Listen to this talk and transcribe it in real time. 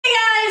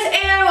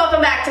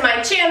back to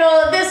my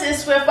channel. This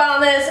is Swift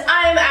Wellness.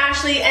 I'm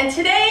Ashley, and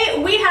today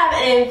we have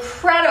an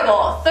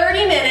incredible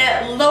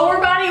 30-minute lower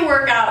body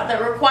workout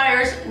that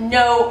requires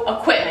no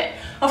equipment.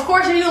 Of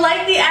course, if you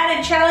like the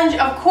added challenge,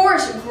 of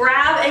course,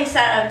 grab a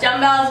set of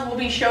dumbbells. We'll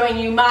be showing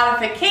you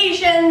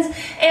modifications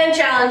and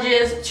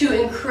challenges to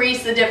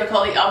increase the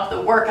difficulty of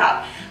the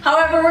workout.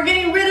 However, we're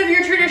getting rid of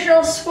your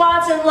traditional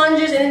squats and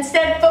lunges and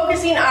instead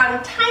focusing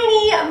on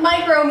tiny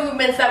micro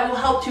movements that will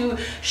help to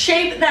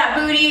shape that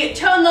booty,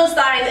 tone those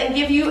thighs, and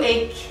give you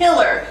a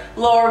killer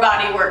lower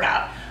body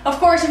workout. Of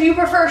course, if you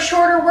prefer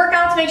shorter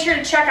workouts, make sure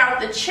to check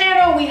out the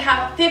channel. We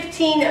have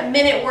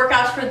 15-minute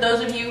workouts for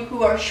those of you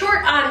who are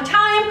short on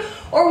time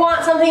or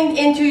want something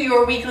into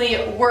your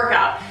weekly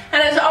workout.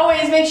 And as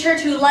always, make sure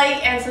to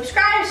like and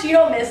subscribe so you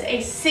don't miss a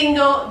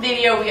single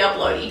video we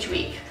upload each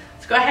week.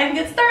 Let's go ahead and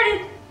get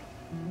started.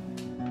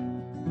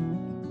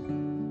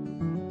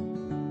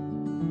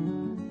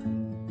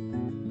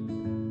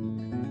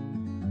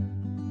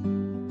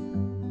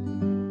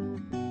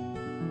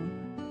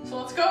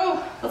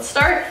 Let's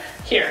start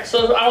here.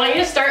 So I want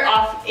you to start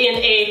off in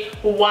a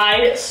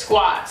wide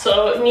squat.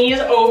 So knees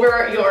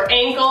over your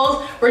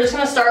ankles. We're just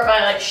gonna start by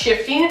like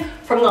shifting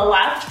from the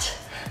left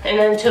and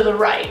then to the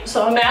right.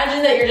 So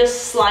imagine that you're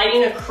just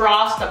sliding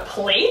across the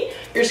plate.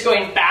 You're just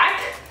going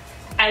back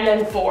and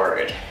then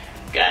forward.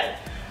 Good.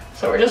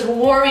 So we're just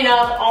warming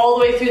up all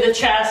the way through the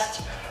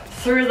chest,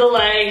 through the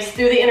legs,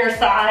 through the inner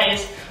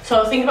thighs.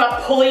 So think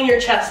about pulling your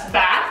chest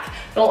back.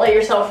 Don't let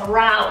yourself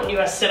round. You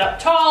want to sit up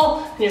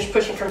tall and you're just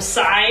pushing from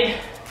side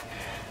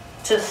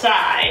to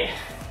side.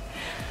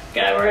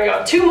 Good, we're gonna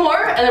go 2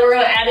 more and then we're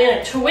gonna add in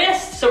a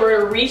twist. So we're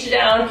gonna reach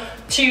down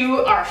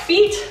to our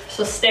feet.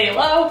 So stay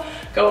low,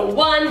 go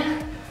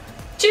 1,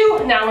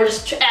 2. Now we're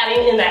just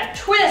adding in that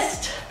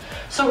twist.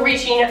 So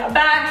reaching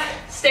back,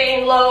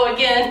 staying low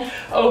again,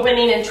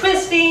 opening and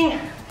twisting.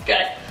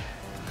 Good.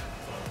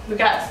 We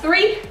got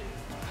 3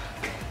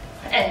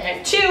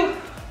 and 2.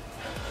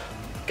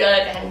 Good,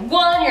 and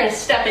 1, you're gonna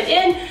step it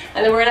in,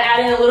 and then we're gonna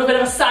add in a little bit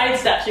of a side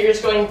step. So you're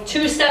just going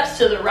 2 steps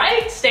to the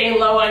right, staying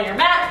low on your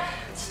mat.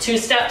 It's 2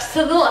 steps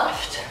to the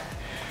left.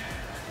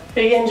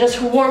 Begin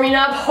just warming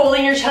up,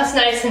 holding your chest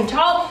nice and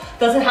tall.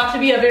 Doesn't have to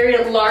be a very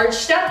large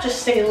step,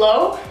 just stay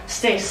low,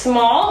 stay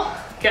small.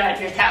 Good,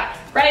 your tap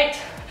right,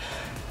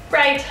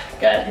 right,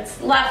 good.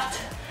 It's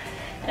left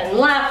and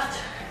left,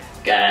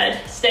 good.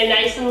 Stay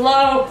nice and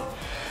low,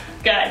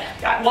 good.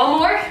 Got 1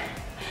 more.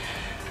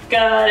 Good,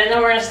 and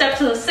then we're gonna step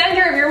to the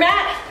center of your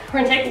mat.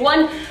 We're gonna take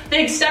 1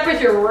 big step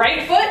with your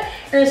right foot.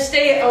 You're gonna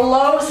stay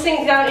low,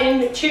 sink down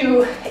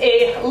into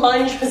a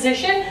lunge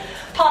position.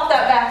 Pop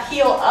that back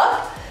heel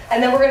up,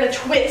 and then we're gonna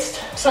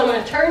twist. So I'm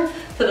gonna turn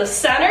to the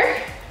center,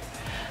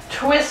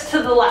 twist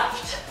to the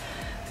left,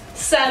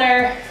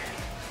 center,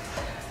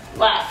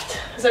 left.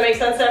 Does that make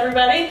sense to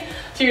everybody?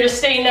 So you're just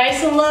staying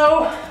nice and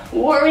low,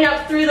 warming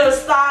up through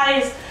those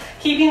thighs,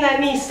 keeping that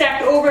knee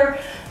stacked over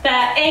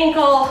that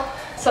ankle.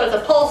 So it's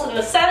a pulse in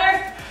the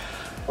center,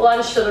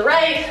 lunge to the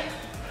right,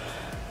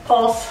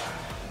 pulse,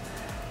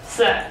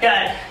 set,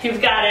 good,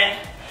 you've got it.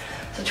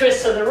 So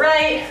twist to the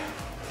right,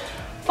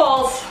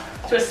 pulse,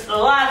 twist to the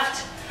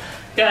left,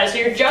 good. So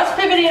you're just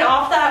pivoting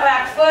off that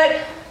back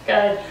foot,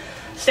 good.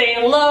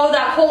 Staying low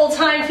that whole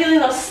time, feeling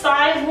those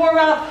thighs warm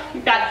up.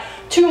 You've got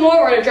 2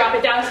 more, we're gonna drop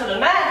it down to the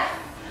mat,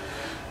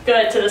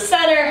 good, to the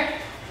center,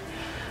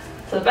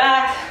 to the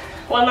back,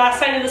 1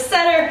 last time to the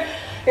center.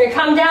 You're gonna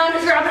come down to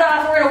drop it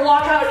off. We're gonna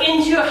walk out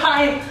into a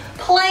high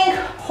plank.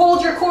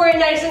 Hold your core in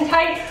nice and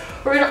tight.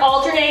 We're gonna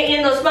alternate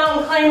in those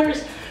mountain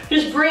climbers.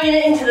 Just bringing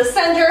it into the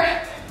center.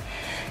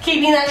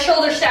 Keeping that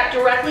shoulder stacked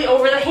directly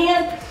over the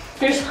hand.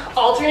 You're just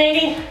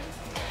alternating.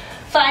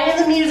 Finding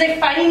the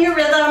music, finding your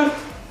rhythm.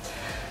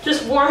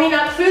 Just warming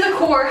up through the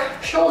core,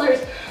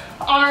 shoulders,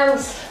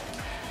 arms.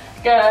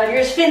 Good,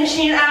 you're just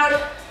finishing it out.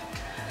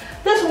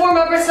 Let's warm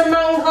up with some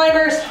mountain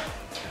climbers.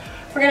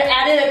 We're gonna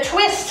add in a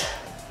twist.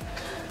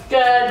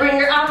 Good, bring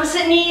your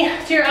opposite knee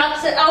to your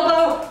opposite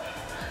elbow.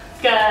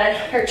 Good,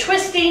 you're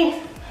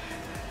twisting.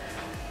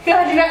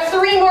 Good, you got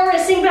 3 more, we're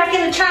gonna sink back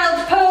into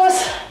child's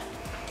pose.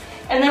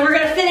 And then we're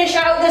gonna finish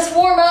out this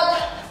warm up.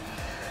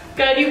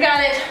 Good, you got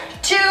it,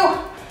 2.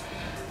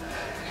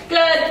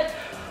 Good,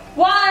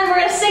 1, we're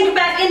gonna sink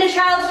back into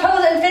child's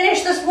pose and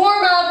finish this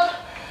warm up.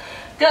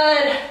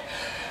 Good,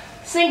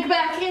 sink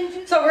back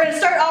into. So we're gonna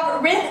start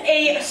off with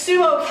a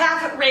sumo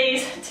calf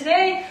raise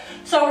today.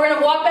 So we're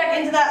gonna walk back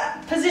into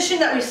that position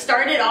that we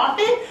started off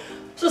in.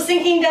 So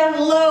sinking down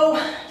low,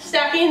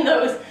 stacking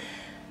those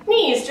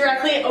knees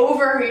directly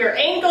over your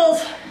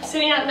ankles,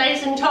 sitting up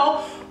nice and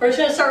tall. We're just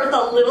gonna start with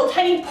a little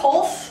tiny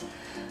pulse.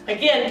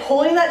 Again,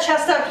 pulling that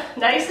chest up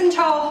nice and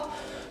tall.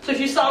 So if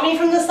you saw me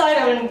from the side,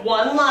 I'm in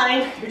 1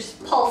 line, you're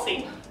just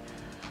pulsing.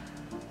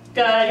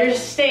 Good, you're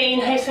just staying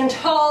nice and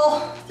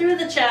tall through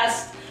the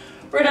chest.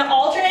 We're gonna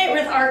alternate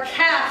with our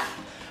calf.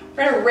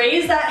 We're gonna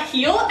raise that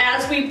heel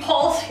as we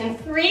pulse in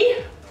 3,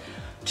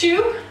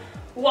 2,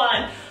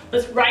 1.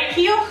 This right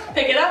heel,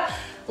 pick it up.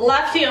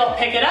 Left heel,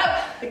 pick it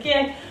up.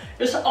 Again,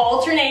 just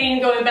alternating,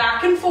 going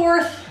back and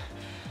forth.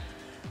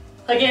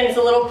 Again, it's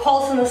a little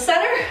pulse in the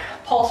center,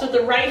 Pulse with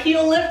the right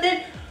heel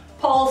lifted,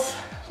 pulse,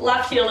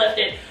 left heel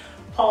lifted,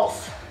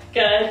 pulse.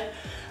 Good.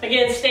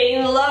 Again,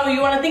 staying low. You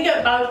want to think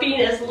about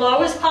being as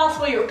low as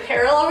possible. You're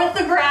parallel with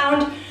the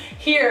ground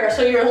here.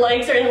 So your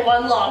legs are in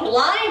one long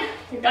line.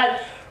 You've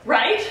got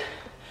right,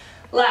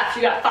 left.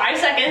 You got 5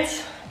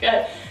 seconds.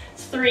 Good.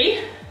 It's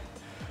 3,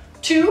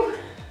 2,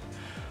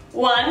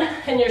 1.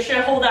 And you're just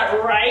going to hold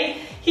that right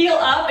heel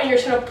up and you're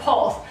just going to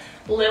pulse.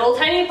 Little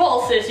tiny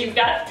pulses. You've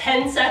got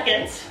 10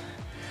 seconds.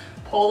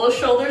 Pull those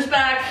shoulders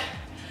back.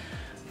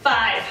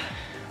 5,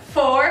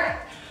 4,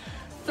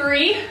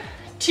 3,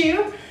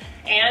 2,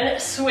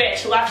 and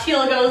switch. Left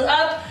heel goes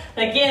up.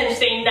 Again,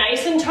 stay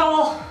nice and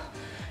tall.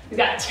 You've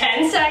got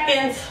 10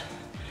 seconds.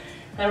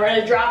 And we're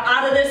gonna drop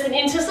out of this and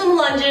into some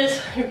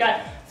lunges. You've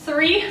got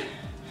 3,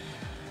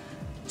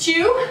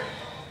 2,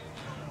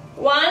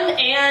 1,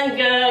 and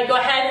good. Go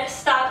ahead,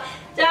 stop,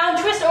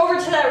 down, twist over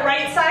to that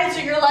right side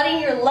so you're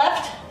letting your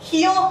left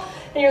heel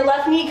and your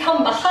left knee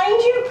come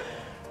behind you.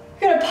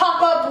 You're gonna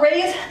pop up,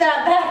 raise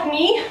that back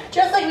knee,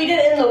 just like we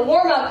did in the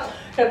warm-up.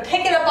 Gonna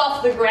pick it up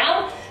off the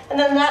ground, and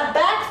then that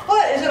back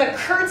foot is gonna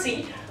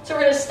curtsy. So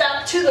we're gonna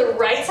step to the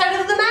right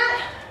side of the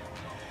mat,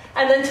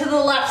 and then to the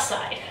left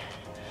side.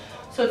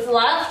 So it's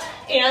left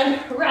and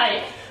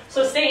right.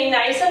 So staying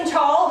nice and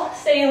tall,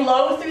 staying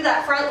low through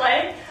that front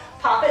leg,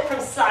 pop it from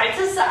side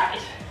to side.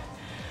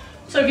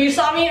 So if you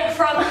saw me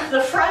from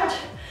the front,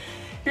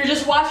 you're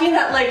just watching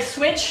that leg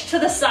switch to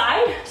the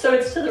side, so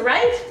it's to the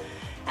right,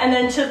 and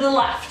then to the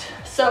left.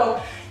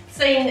 So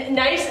staying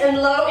nice and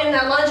low in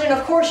that lunge, and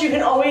of course you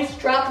can always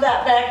drop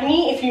that back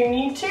knee if you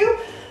need to,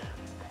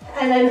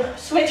 and then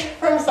switch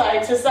from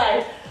side to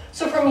side.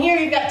 So from here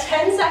you've got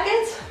 10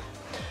 seconds,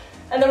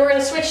 and then we're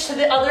gonna switch to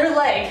the other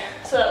leg.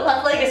 So that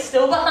left leg is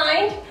still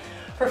behind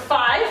for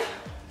 5,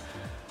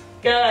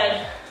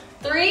 good,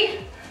 3,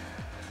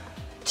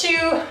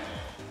 2,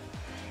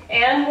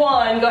 and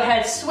 1. Go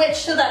ahead,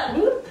 switch to that,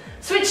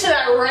 switch to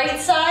that right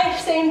side,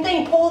 same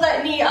thing, pull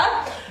that knee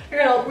up.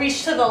 You're gonna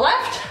reach to the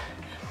left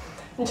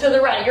and to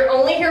the right. You're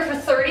only here for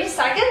 30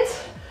 seconds.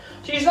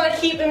 So you just wanna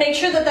keep and make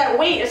sure that that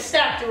weight is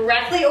stacked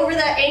directly over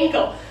that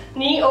ankle.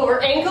 Knee over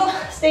ankle,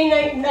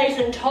 stay nice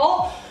and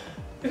tall.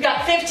 We've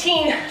got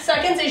 15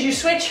 seconds as you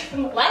switch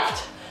from the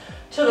left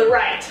to the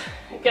right.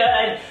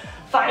 Good,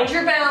 find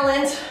your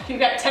balance. You've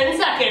got 10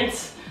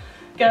 seconds.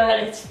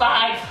 Good, it's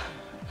 5,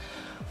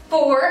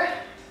 4,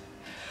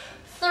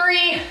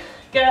 3,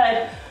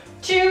 good,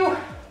 2,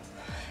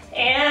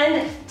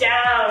 and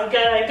down,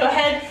 good. Go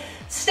ahead,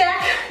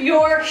 stack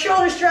your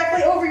shoulders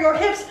directly over your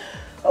hips,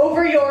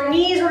 over your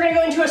knees. We're gonna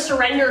go into a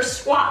surrender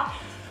squat.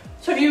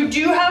 So if you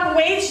do have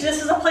weights,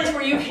 this is a place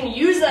where you can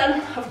use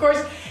them. Of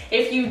course,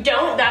 if you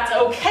don't, that's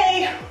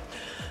okay.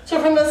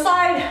 So from the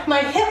side,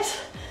 my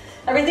hips,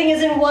 everything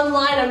is in one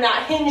line. I'm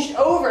not hinged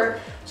over.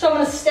 So I'm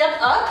gonna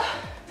step up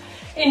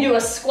into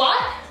a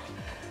squat,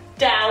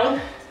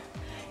 down,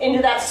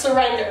 into that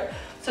surrender.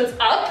 So it's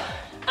up,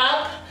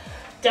 up,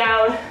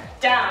 down,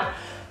 down.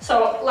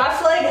 So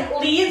left leg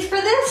leads for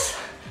this,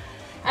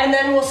 and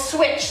then we'll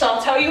switch. So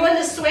I'll tell you when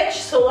to switch.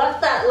 So let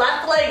that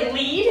left leg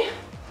lead.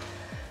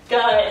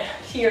 Good,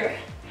 here,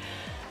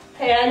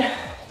 and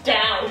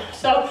down.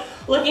 So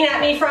looking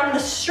at me from the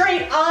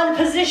straight on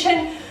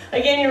position,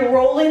 again, you're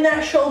rolling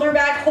that shoulder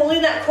back,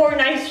 holding that core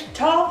nice and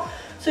tall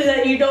so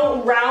that you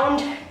don't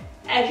round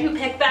as you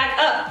pick back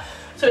up.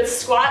 So it's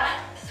squat,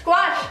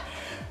 squat,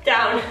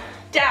 down,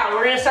 down.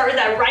 We're gonna start with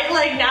that right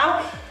leg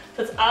now.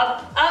 So it's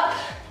up, up,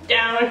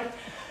 down,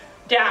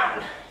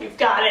 down. You've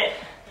got it.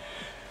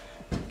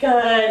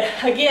 Good.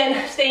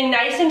 Again, staying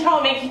nice and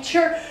tall, making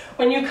sure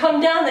when you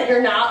come down that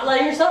you're not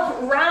letting yourself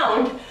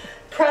round.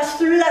 Press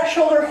through that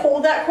shoulder,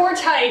 hold that core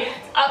tight.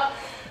 Up,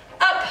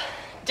 up,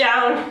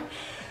 down,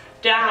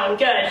 down.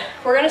 Good.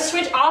 We're gonna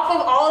switch off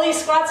of all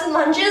these squats and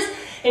lunges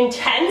in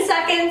 10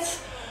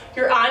 seconds.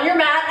 You're on your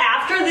mat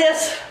after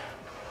this.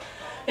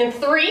 In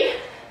 3,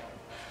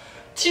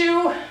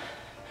 2,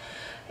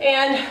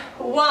 and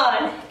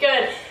 1.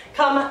 Good.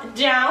 Come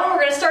down.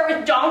 We're gonna start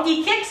with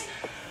donkey kicks.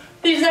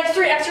 These next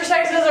 3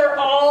 exercises are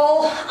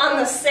all on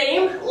the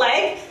same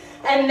leg,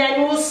 and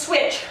then we'll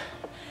switch.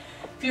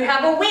 If you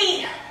have a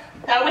weight,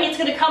 that weight's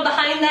gonna come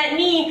behind that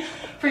knee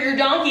for your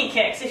donkey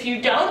kicks. If you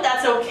don't,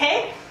 that's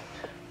okay.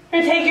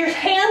 You're gonna take your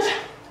hands,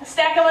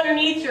 stack them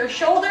underneath your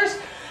shoulders,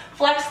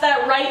 flex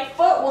that right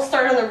foot. We'll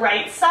start on the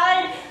right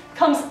side,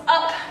 comes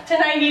up to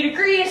 90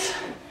 degrees,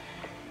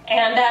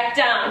 and back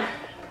down.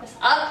 Press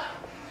up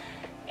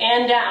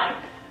and down.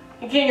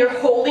 Again, you're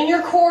holding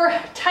your core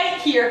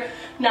tight here,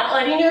 not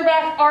letting your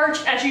back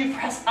arch as you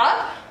press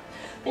up.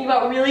 Think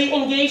about really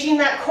engaging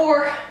that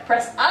core.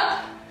 Press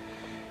up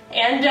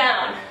and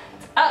down.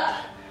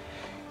 Up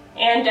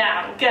and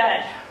down.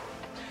 Good.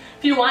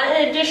 If you want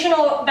an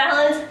additional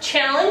balance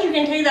challenge, you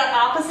can take that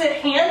opposite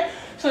hand.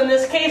 So in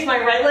this case, my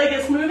right leg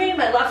is moving,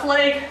 my left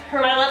leg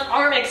or my left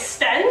arm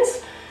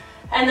extends,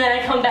 and then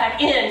I come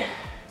back in.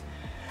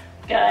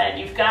 Good,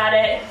 you've got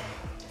it.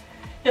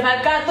 If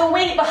I've got the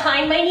weight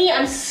behind my knee,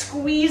 I'm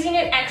squeezing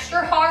it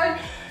extra hard,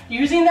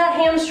 using that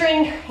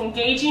hamstring,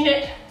 engaging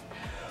it,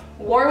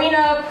 warming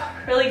up,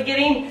 really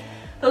getting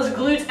those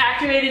glutes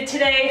activated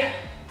today.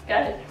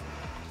 Good.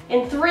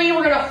 In 3,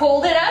 we're gonna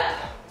hold it up,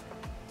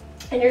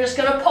 and you're just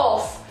gonna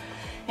pulse.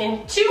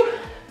 In 2,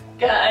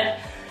 good.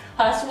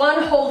 Last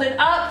 1, hold it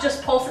up,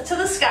 just pulse it to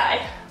the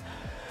sky.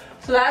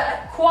 So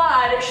that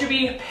quad should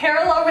be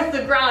parallel with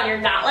the ground. You're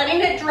not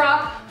letting it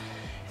drop.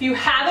 If you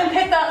haven't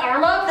picked that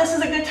arm up, this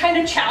is a good time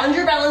to challenge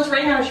your balance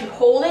right now as you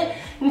hold it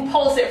and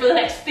pulse it for the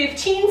next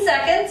 15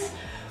 seconds.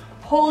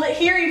 Hold it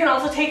here. You can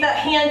also take that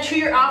hand to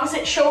your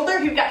opposite shoulder.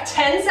 You've got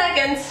 10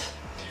 seconds.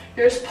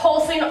 You're just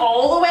pulsing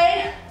all the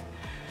way.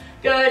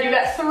 Good. You've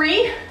got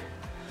 3,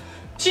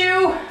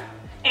 2,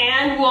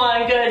 and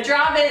 1. Good.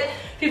 Drop it.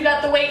 If you've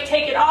got the weight,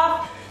 take it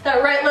off.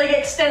 That right leg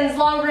extends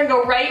longer and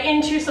go right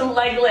into some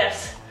leg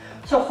lifts.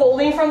 So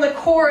holding from the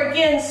core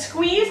again,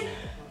 squeeze.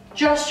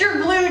 Just your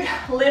glute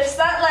lifts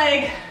that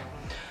leg.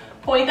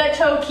 Point that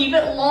toe, keep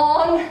it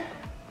long.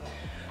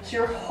 So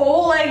your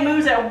whole leg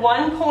moves at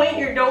one point.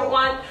 You don't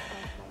want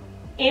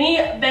any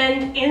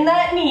bend in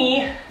that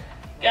knee.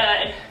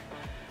 Good.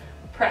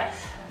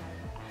 Press.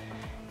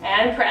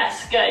 And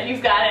press. Good,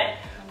 you've got it.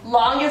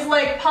 Longest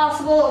leg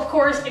possible. Of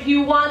course, if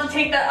you want to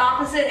take that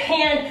opposite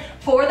hand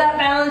for that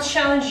balance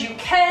challenge, you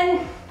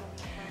can.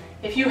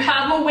 If you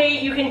have a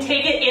weight, you can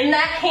take it in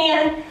that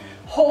hand,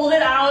 hold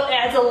it out,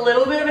 adds a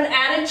little bit of an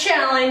added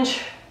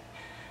challenge.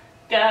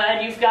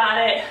 Good, you've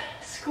got it.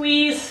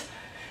 Squeeze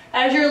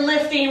as you're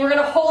lifting. We're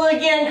gonna hold it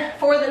again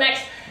for the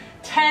next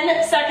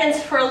 10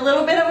 seconds for a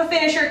little bit of a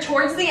finisher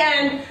towards the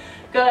end.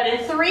 Good,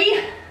 in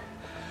 3,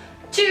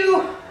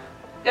 2,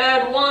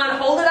 good, 1.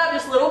 Hold it up,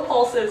 just little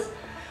pulses.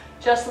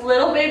 Just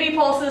little baby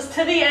pulses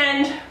to the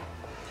end.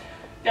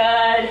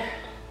 Good,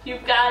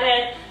 you've got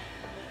it.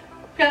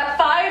 We've got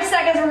 5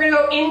 seconds. We're gonna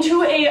go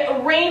into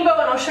a rainbow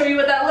and I'll show you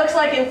what that looks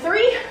like in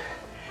 3,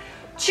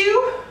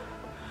 2,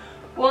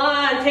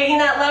 1. Taking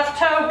that left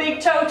toe,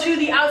 big toe to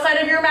the outside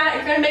of your mat.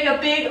 You're gonna make a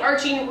big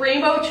arching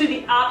rainbow to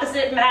the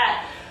opposite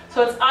mat.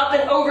 So it's up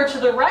and over to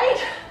the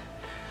right,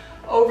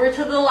 over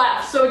to the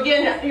left. So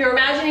again, you're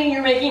imagining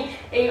you're making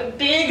a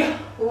big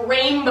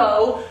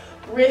rainbow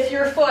with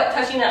your foot,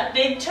 touching that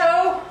big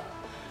toe,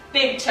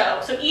 big toe.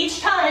 So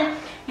each time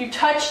you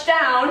touch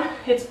down,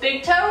 it's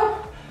big toe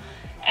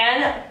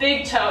and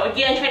big toe.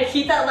 Again, try to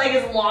keep that leg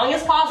as long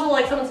as possible,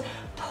 like someone's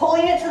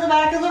pulling it to the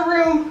back of the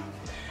room.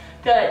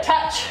 Good,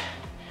 touch,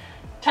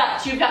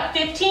 touch. You've got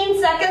 15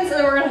 seconds and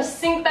then we're gonna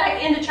sink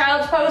back into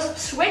child's pose,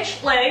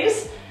 switch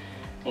legs,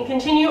 and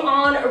continue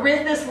on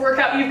with this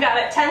workout. You've got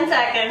it, 10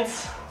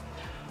 seconds.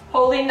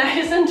 Holding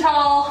nice and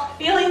tall,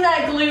 feeling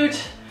that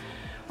glute.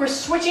 We're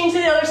switching to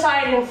the other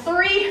side in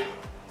 3,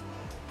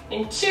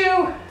 in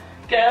 2,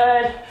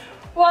 good,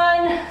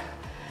 1,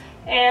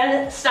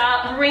 and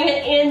stop, bring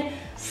it in,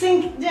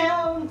 sink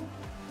down.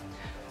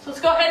 So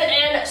let's go ahead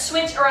and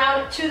switch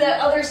around to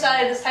that other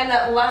side. This time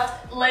that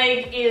left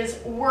leg is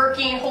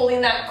working,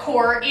 holding that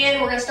core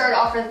in. We're gonna start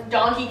off with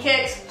donkey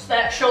kicks, so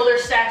that shoulder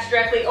stacks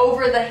directly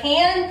over the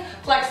hand.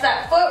 Flex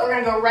that foot, we're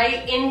gonna go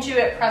right into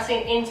it,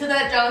 pressing into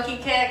that donkey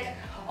kick,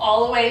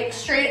 all the way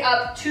straight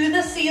up to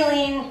the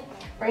ceiling.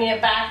 Bringing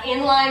it back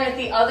in line with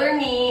the other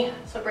knee.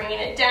 So bringing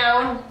it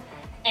down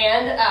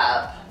and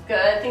up.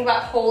 Good, think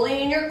about holding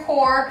in your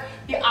core.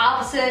 The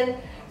opposite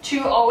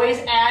to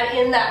always add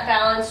in that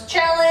balance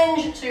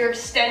challenge. So you're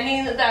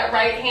extending that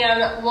right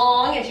hand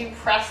long as you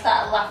press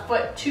that left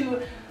foot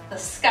to the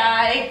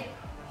sky.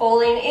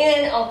 Holding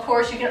in, of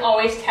course you can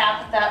always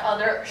tap that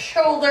other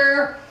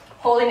shoulder.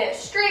 Holding it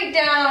straight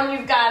down,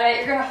 you've got it.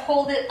 You're gonna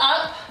hold it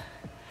up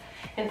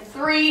in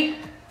 3,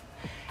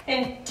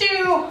 in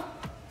 2,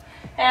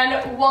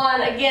 and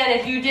 1. Again,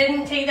 if you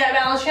didn't take that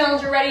balance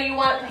challenge already, you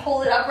want to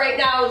hold it up right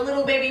now with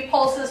little baby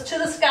pulses to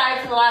the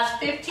sky for the last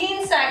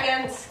 15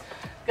 seconds.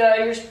 Good,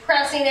 you're just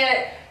pressing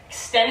it,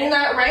 extending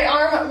that right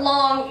arm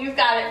long. You've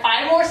got it,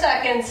 5 more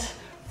seconds.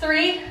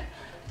 3,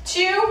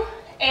 2,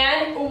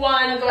 and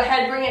 1. Go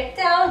ahead, bring it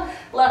down.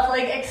 Left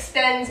leg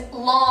extends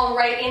long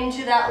right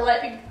into that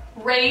leg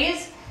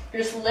raise.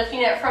 You're just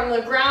lifting it from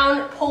the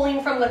ground,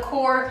 pulling from the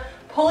core,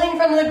 pulling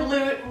from the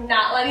glute,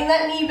 not letting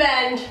that knee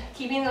bend,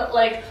 keeping the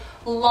leg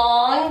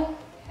long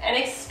and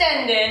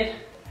extended.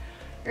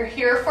 You're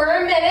here for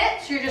a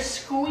minute, so you're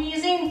just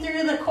squeezing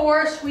through the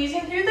core,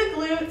 squeezing through the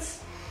glutes.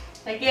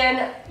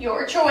 Again,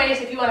 your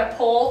choice if you want to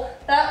pull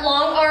that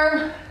long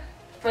arm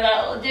for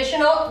that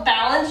additional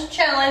balance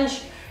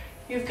challenge.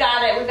 You've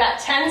got it. We've got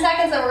 10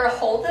 seconds and we're going to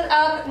hold it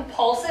up and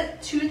pulse it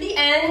to the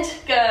end.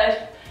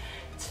 Good.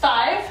 It's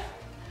 5,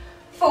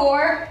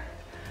 4,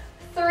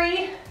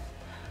 3,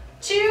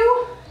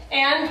 2,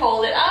 and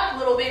hold it up,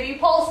 little baby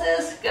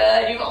pulses.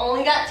 Good, you've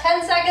only got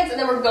 10 seconds and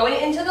then we're going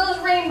into those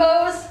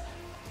rainbows.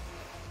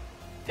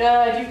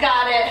 Good, you've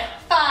got it.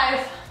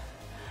 5,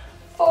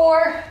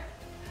 4,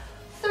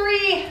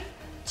 3,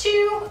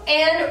 2,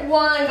 and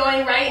 1.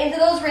 Going right into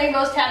those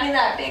rainbows, tapping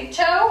that big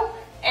toe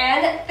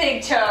and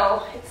big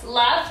toe. It's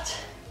left.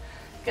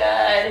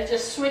 Good,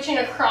 just switching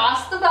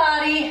across the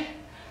body,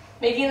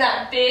 making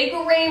that big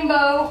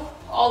rainbow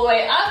all the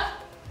way up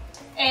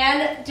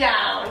and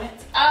down.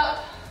 It's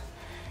up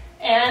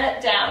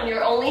and down.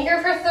 You're only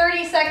here for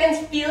 30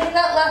 seconds, feeling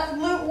that left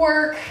glute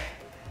work.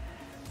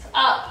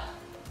 up.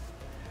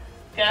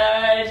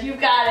 Good, you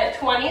got it.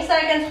 20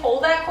 seconds,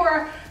 hold that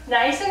core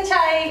nice and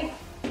tight.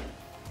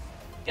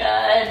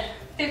 Good,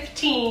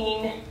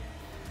 15.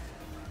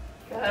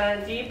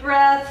 Good, deep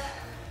breath.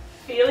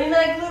 Feeling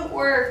that glute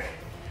work.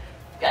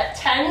 Got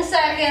 10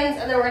 seconds,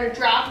 and then we're gonna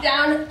drop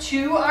down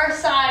to our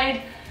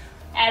side.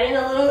 Add in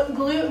a little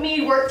glute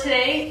med work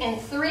today in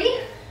 3,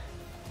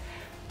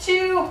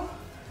 2,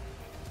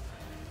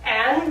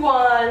 and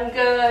 1.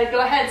 Good,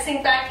 go ahead,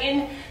 sink back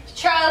in to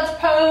child's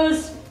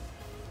pose.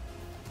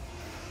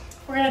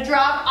 We're gonna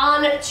drop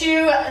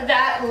onto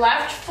that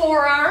left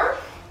forearm.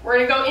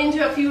 We're gonna go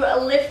into a few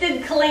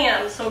lifted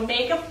clams. So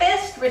make a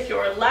fist with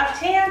your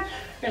left hand.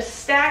 You're gonna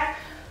stack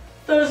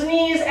those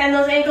knees and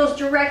those ankles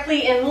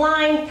directly in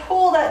line.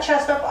 Pull that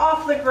chest up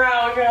off the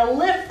ground. You're gonna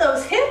lift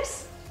those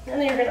hips,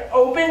 and then you're gonna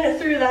open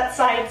through that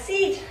side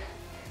seat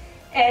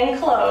and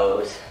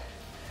close.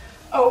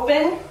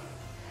 Open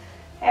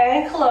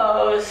and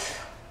close.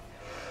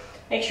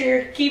 Make sure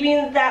you're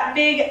keeping that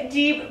big,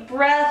 deep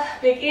breath.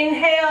 Big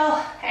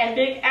inhale and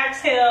big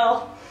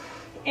exhale.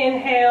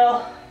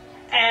 Inhale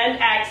and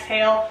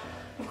exhale.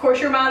 Of course,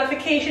 your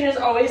modification is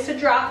always to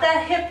drop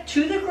that hip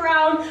to the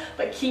ground,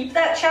 but keep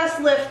that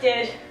chest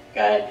lifted.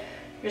 Good.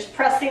 You're just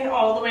pressing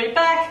all the way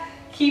back,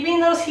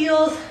 keeping those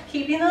heels,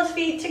 keeping those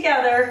feet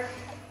together.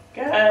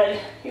 Good.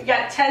 You've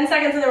got 10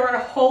 seconds, and then we're gonna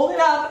hold it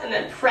up and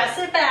then press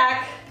it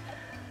back.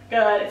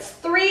 Good. It's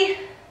 3,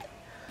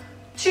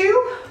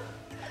 2,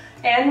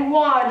 and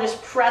 1.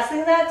 Just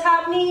pressing that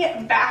top knee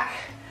back.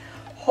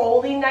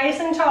 Holding nice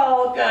and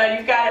tall. Good.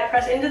 You've got it.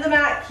 Press into the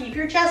mat. Keep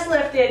your chest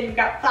lifted. You've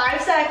got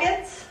 5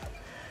 seconds.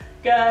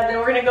 Good. Then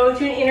we're going to go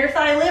to an inner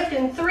thigh lift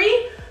in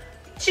 3,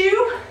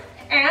 2,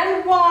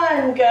 and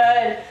 1.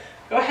 Good.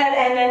 Go ahead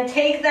and then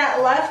take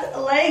that left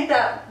leg,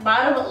 that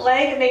bottom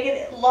leg, make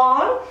it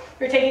long.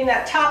 You're taking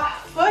that top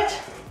foot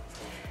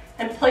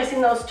and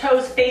placing those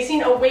toes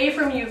facing away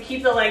from you.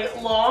 Keep the leg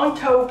long,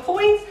 toe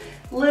points.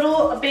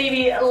 Little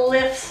baby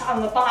lifts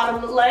on the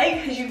bottom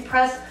leg as you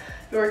press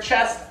your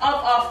chest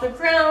up off the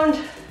ground.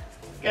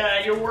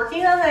 Good. You're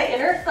working on that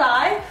inner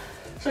thigh.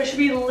 So it should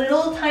be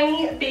little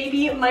tiny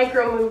baby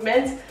micro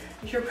movements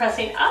as you're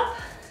pressing up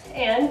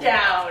and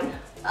down,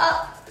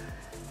 up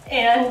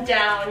and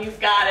down. You've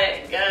got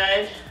it.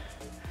 Good.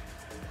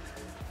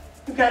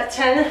 You've got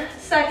 10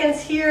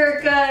 seconds here.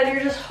 Good.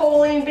 You're just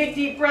holding big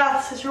deep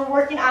breaths as you're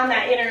working on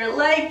that inner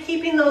leg,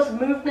 keeping those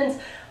movements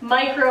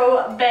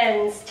micro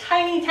bends,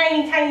 tiny,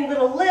 tiny, tiny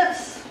little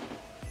lifts.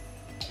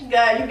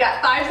 Good. You've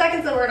got 5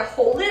 seconds, and we're going to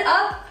hold it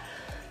up.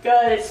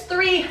 Good. It's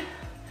 3,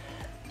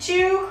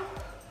 2,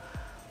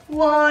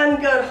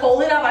 1. Good.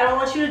 Hold it up. I don't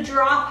want you to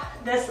drop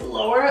this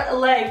lower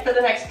leg for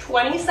the next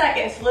 20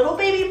 seconds. Little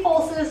baby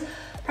pulses,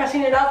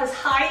 pressing it up as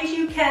high as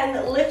you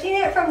can, lifting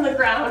it from the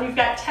ground. You've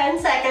got 10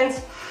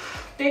 seconds.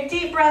 Big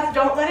deep breath.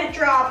 Don't let it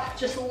drop.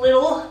 Just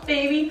little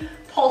baby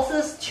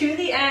pulses to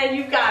the end.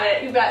 You've got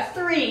it. You've got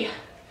 3,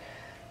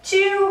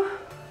 2,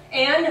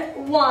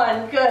 and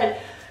 1. Good.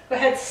 Go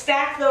ahead,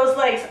 stack those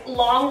legs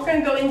long. We're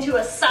gonna go into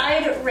a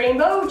side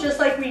rainbow, just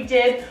like we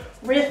did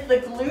with the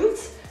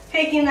glutes.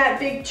 Taking that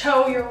big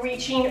toe, you're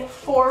reaching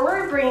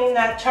forward, bringing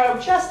that toe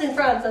just in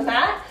front of the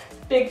mat.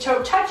 Big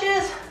toe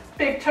touches,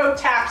 big toe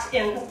taps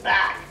in the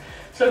back.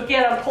 So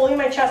again, I'm pulling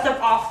my chest up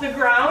off the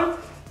ground.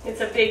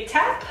 It's a big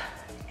tap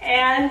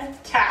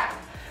and tap.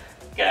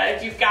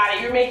 Good, you've got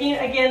it. You're making,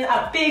 again,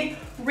 a big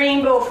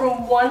rainbow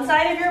from one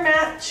side of your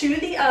mat to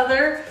the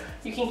other.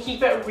 You can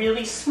keep it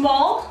really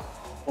small,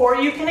 or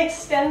you can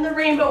extend the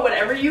rainbow,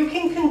 whatever you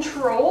can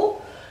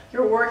control.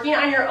 You're working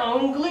on your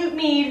own glute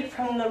med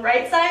from the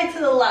right side to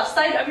the left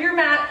side of your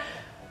mat.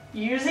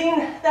 Using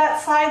that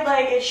side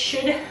leg, it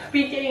should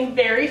be getting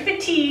very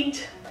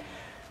fatigued.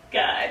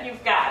 Good,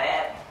 you've got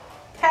it.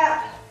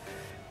 Tap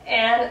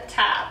and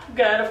tap.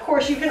 Good, of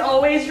course you can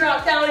always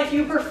drop down if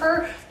you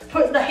prefer.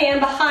 Put the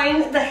hand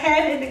behind the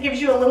head and it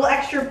gives you a little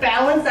extra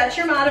balance. That's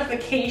your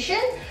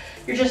modification.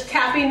 You're just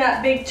tapping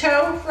that big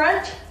toe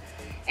front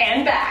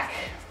and back.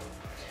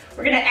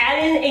 We're gonna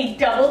add in a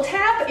double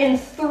tap in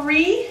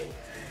 3.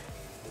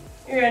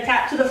 You're gonna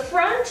tap to the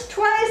front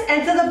twice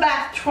and to the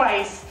back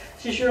twice.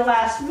 This is your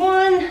last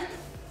one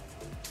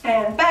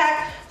and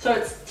back. So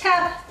it's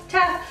tap,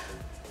 tap,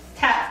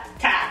 tap,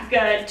 tap.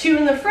 Good, 2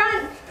 in the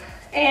front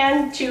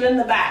and 2 in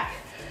the back.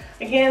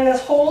 Again,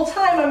 this whole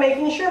time I'm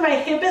making sure my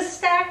hip is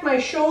stacked, my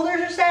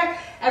shoulders are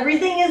stacked,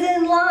 everything is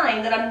in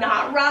line, that I'm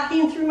not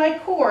rocking through my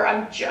core.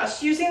 I'm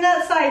just using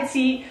that side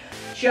seat,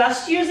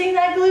 just using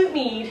that glute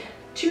med.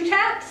 2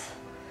 taps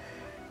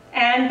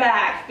and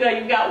back. Good,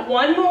 you've got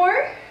 1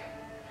 more.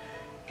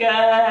 Good,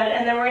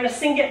 and then we're gonna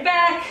sink it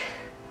back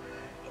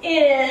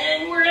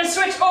in. We're gonna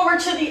switch over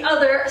to the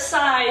other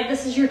side.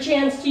 This is your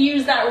chance to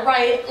use that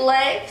right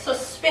leg, so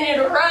spin it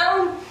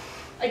around.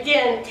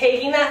 Again,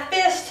 taking that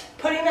fist,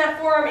 putting that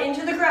forearm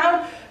into the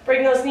ground,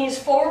 bring those knees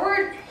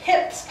forward,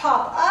 hips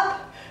pop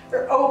up.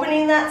 We're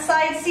opening that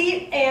side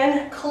seat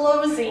and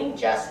closing.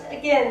 Just,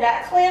 again,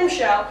 that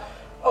clamshell,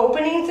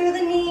 opening through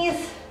the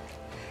knees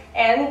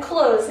and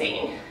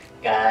closing.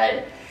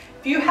 Good.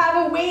 If you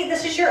have a weight,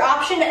 this is your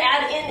option to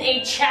add in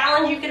a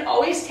challenge. You can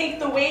always take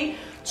the weight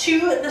to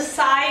the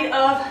side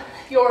of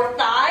your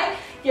thigh.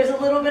 Gives a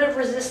little bit of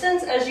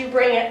resistance as you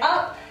bring it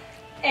up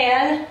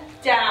and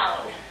down.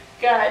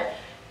 Good.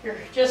 You're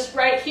just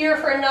right here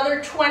for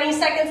another 20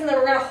 seconds, and then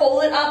we're gonna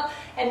hold it up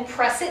and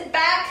press it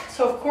back.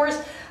 So of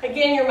course,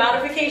 again, your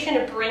modification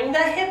to bring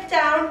the hip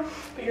down,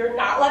 but you're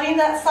not letting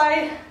that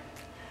side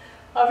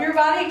of your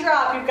body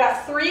drop. You've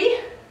got 3,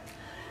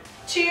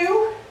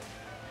 2,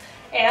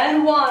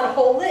 and 1.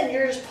 Hold it, and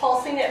you're just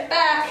pulsing it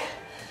back.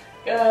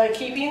 Good,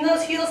 keeping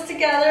those heels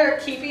together,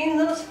 keeping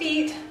those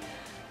feet.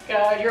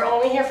 Good, you're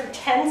only here for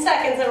 10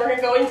 seconds, and we're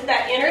gonna go into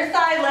that inner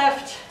thigh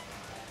lift.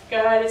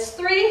 Good, it's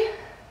 3,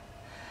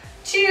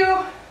 2,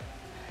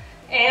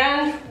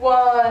 and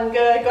 1.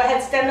 Good, go ahead,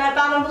 extend that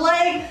bottom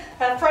leg.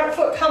 That front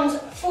foot comes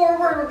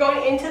forward. We're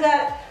going into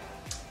that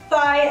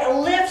thigh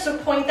lift, so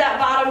point that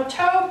bottom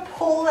toe,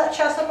 pull that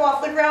chest up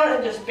off the ground,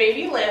 and just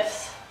baby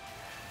lifts.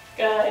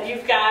 Good,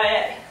 you've got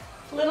it.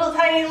 Little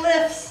tiny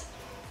lifts.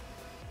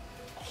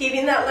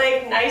 Keeping that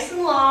leg nice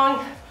and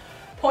long.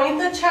 Point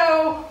the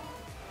toe.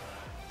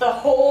 The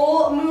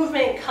whole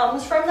movement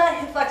comes from that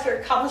hip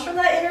flexor, comes from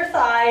that inner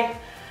thigh.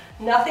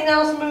 Nothing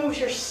else moves.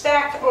 You're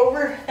stacked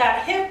over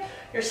that hip.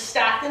 You're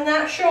stacked in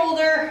that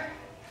shoulder.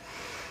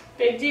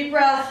 Big deep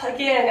breath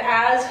again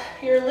as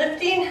you're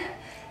lifting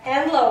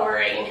and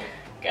lowering.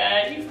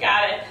 Good, you've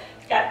got it.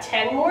 You've got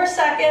 10 more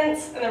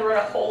seconds, and then we're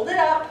gonna hold it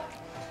up.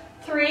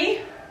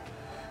 3,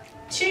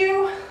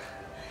 2,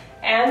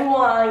 and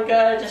 1.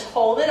 Good, just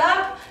hold it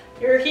up.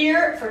 You're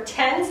here for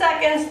 10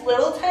 seconds,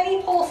 little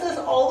tiny pulses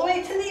all the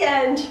way to the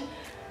end.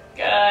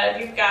 Good,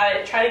 you've got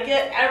it. Try to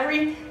get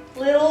every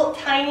little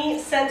tiny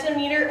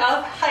centimeter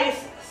of height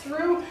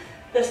through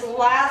this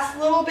last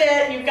little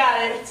bit. You've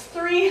got it. It's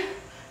 3,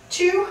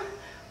 2,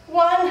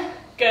 1.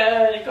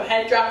 Good. Go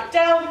ahead, drop it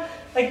down.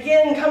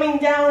 Again, coming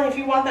down if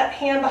you want that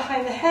hand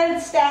behind the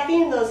head,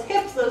 stacking those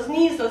hips, those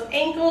knees, those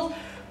ankles.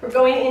 We're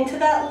going into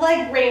that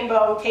leg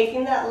rainbow,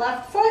 taking that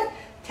left foot,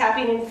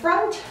 tapping in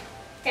front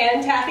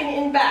and tapping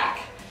in back.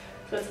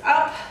 So it's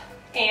up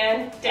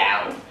and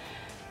down.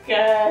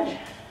 Good.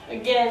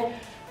 Again,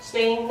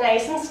 staying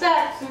nice and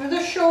stacked through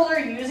the shoulder,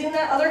 using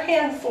that other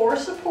hand for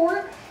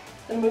support.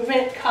 The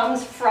movement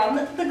comes from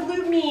the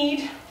glute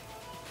med.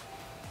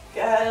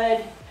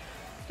 Good.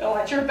 Don't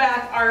let your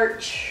back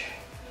arch.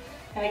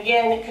 And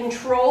again,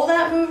 control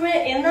that movement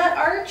in that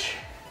arch.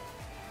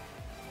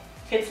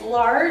 If it's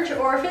large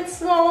or if it's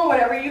small,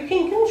 whatever you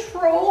can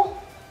control.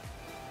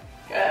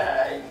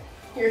 Good.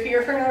 You're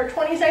here for another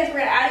 20 seconds.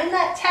 We're gonna add in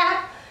that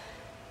tap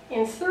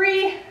in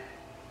 3,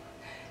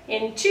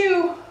 in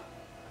 2.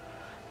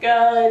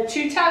 Good,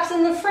 2 taps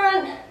in the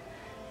front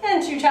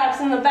and 2 taps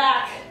in the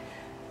back.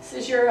 This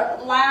is your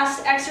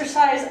last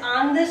exercise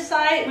on this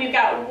side. We've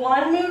got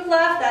 1 move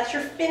left. That's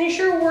your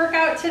finisher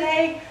workout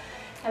today.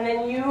 And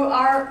then you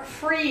are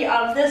free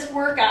of this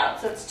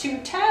workout. So it's 2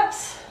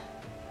 taps,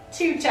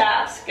 2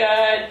 taps.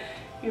 Good.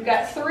 You've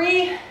got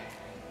 3.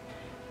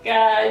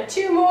 Good,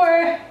 2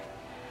 more.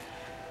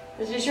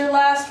 This is your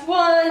last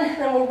one.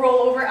 Then we'll roll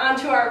over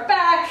onto our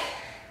back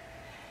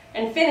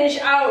and finish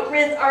out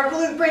with our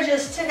glute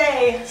bridges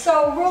today.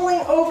 So rolling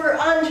over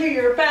onto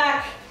your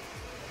back,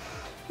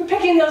 you're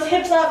picking those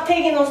hips up,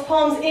 taking those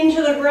palms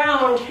into the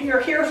ground.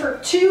 You're here for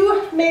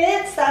 2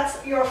 minutes.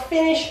 That's your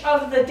finish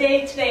of the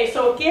day today.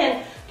 So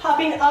again,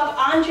 popping up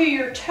onto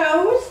your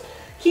toes,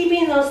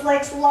 keeping those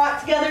legs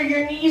locked together,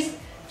 your knees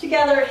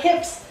together,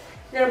 hips.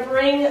 You're gonna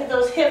bring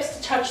those hips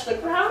to touch the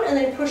ground and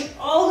then push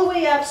all the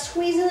way up,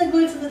 squeezing the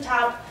glutes at the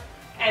top,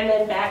 and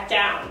then back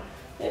down.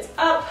 It's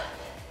up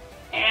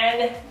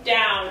and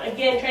down.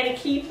 Again, trying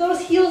to keep those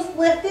heels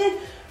lifted.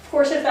 Of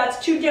course, if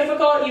that's too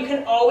difficult, you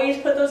can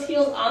always put those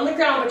heels on the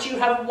ground, but you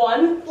have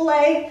one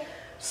leg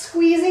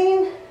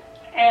squeezing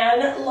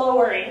and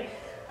lowering.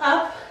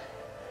 Up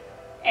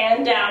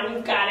and down.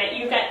 You've got it.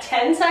 You've got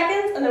 10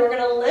 seconds, and then we're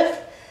gonna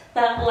lift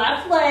that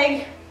left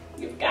leg.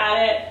 You've got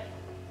it.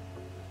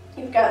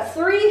 You've got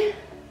 3,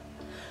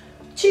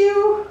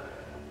 2,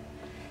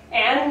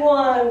 and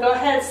 1. Go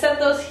ahead, set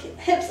those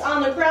hips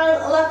on the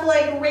ground. Left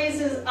leg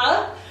raises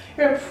up.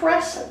 You're gonna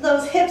press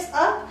those hips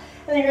up,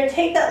 and then you're gonna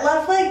take that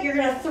left leg, you're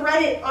gonna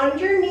thread it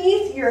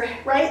underneath your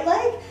right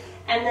leg,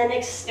 and then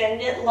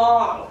extend it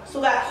long.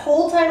 So that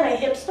whole time my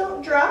hips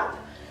don't drop.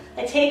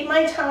 I take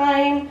my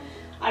time.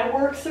 I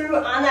work through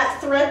on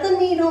that thread the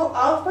needle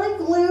of my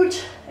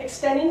glute,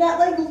 extending that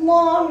leg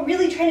long,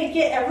 really trying to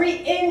get every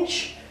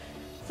inch.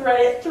 Thread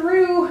it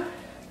through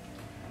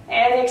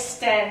and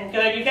extend.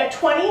 Good, you've got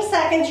 20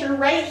 seconds. You're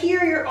right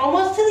here, you're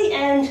almost to the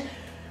end.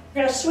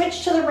 We're gonna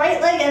switch to the right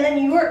leg, and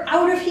then you are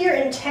out of here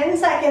in 10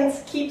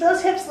 seconds. Keep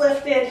those hips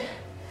lifted.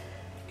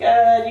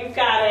 Good, you've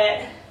got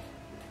it.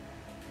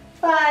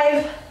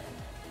 5,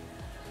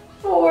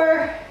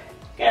 4,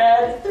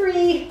 good,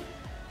 3,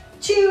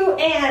 2,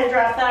 and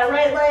drop that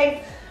right leg,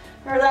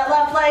 or that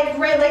left leg.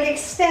 Right leg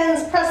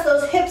extends, press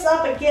those hips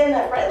up. Again,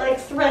 that right leg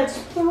threads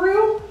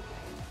through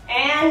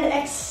and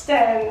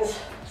extends.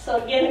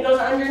 So again, it goes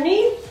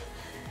underneath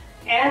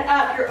and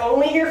up. You're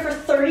only here for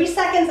 30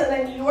 seconds and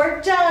then you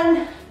are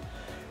done.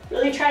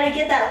 Really try to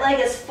get that leg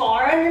as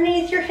far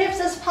underneath your hips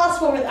as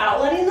possible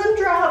without letting them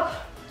drop.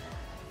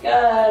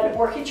 Good.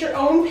 Work at your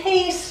own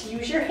pace.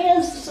 Use your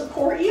hands to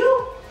support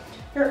you.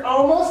 You're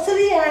almost to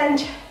the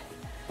end.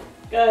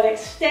 Good.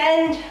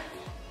 Extend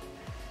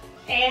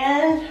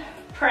and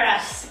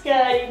press.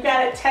 Good. You've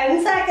got it.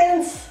 10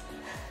 seconds.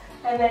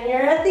 And then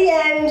you're at the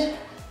end.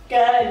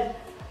 Good.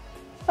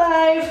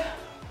 5,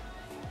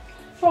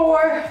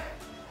 4,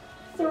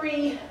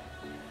 3,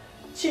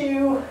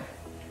 2,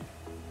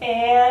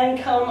 and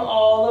come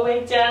all the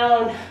way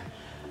down.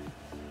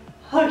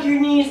 Hug your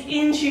knees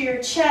into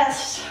your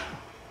chest.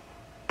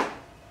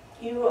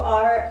 You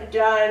are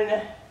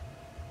done.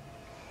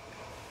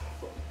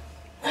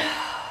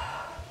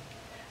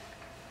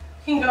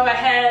 You can go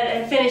ahead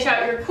and finish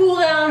out your cool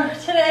down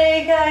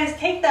today, guys.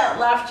 Take that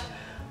left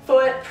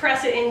foot,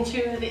 press it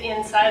into the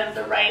inside of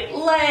the right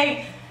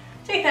leg.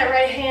 Take that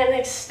right hand,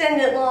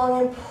 extend it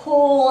long and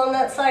pull on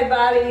that side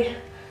body.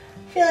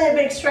 Feeling a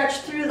big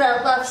stretch through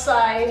that left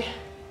side.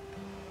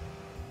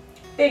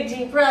 Big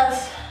deep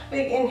breaths,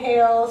 big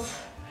inhales.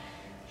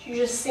 You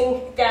just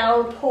sink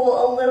down,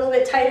 pull a little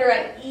bit tighter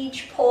on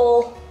each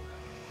pull.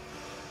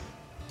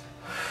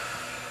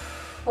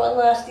 One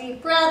last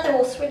deep breath and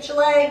we'll switch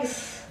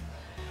legs.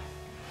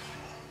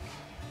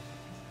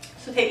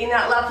 So taking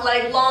that left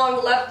leg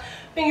long, left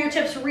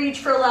fingertips reach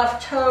for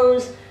left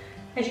toes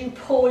as you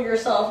pull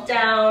yourself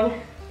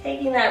down.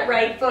 Taking that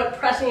right foot,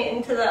 pressing it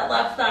into that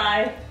left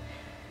thigh.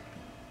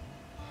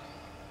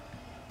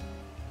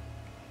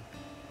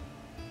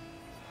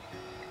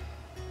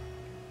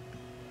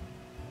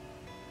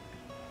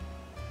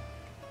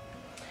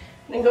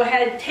 Then go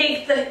ahead,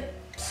 take the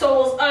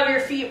soles of your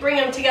feet, bring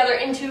them together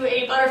into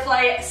a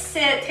butterfly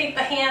sit. Take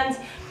the hands,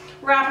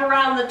 wrap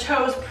around the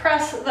toes,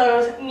 press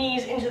those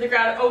knees into the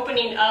ground,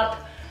 opening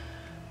up.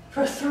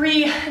 For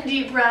 3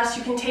 deep breaths,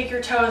 you can take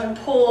your toes and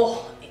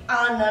pull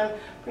on them,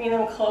 bring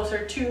them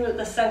closer to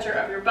the center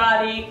of your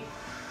body.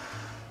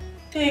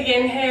 Big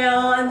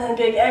inhale and then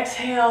big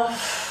exhale.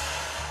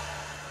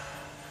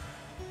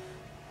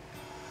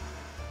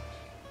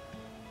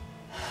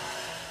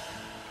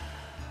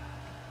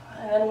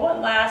 And then one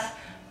last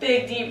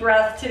big deep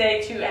breath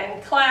today to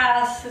end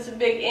class. It's a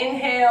big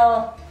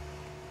inhale.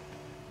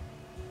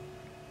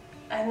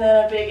 And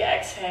then a big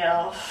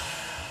exhale.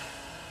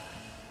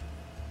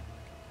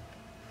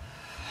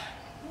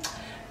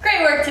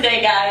 Great work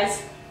today,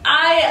 guys.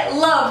 I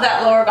love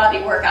that lower body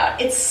workout.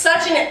 It's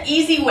such an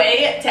easy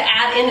way to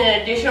add in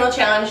an additional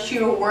challenge to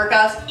your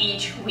workouts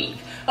each week.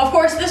 Of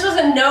course, this was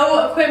a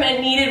no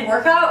equipment needed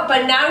workout,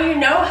 but now you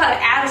know how to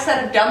add a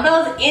set of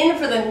dumbbells in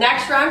for the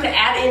next round to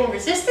add in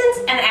resistance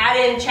and add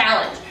in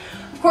challenge.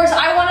 Of course,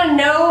 I want to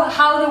know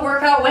how the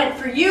workout went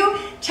for you.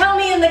 Tell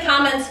me in the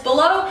comments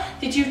below.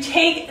 Did you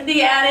take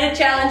the added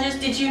challenges?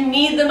 Did you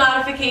need the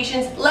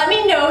modifications? Let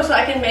me know so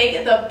I can make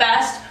the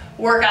best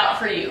workout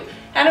for you.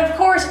 And of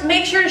course,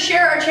 make sure to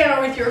share our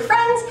channel with your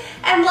friends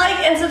and like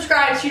and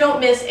subscribe so you don't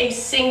miss a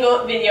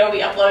single video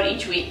we upload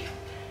each week.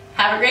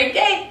 Have a great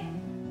day.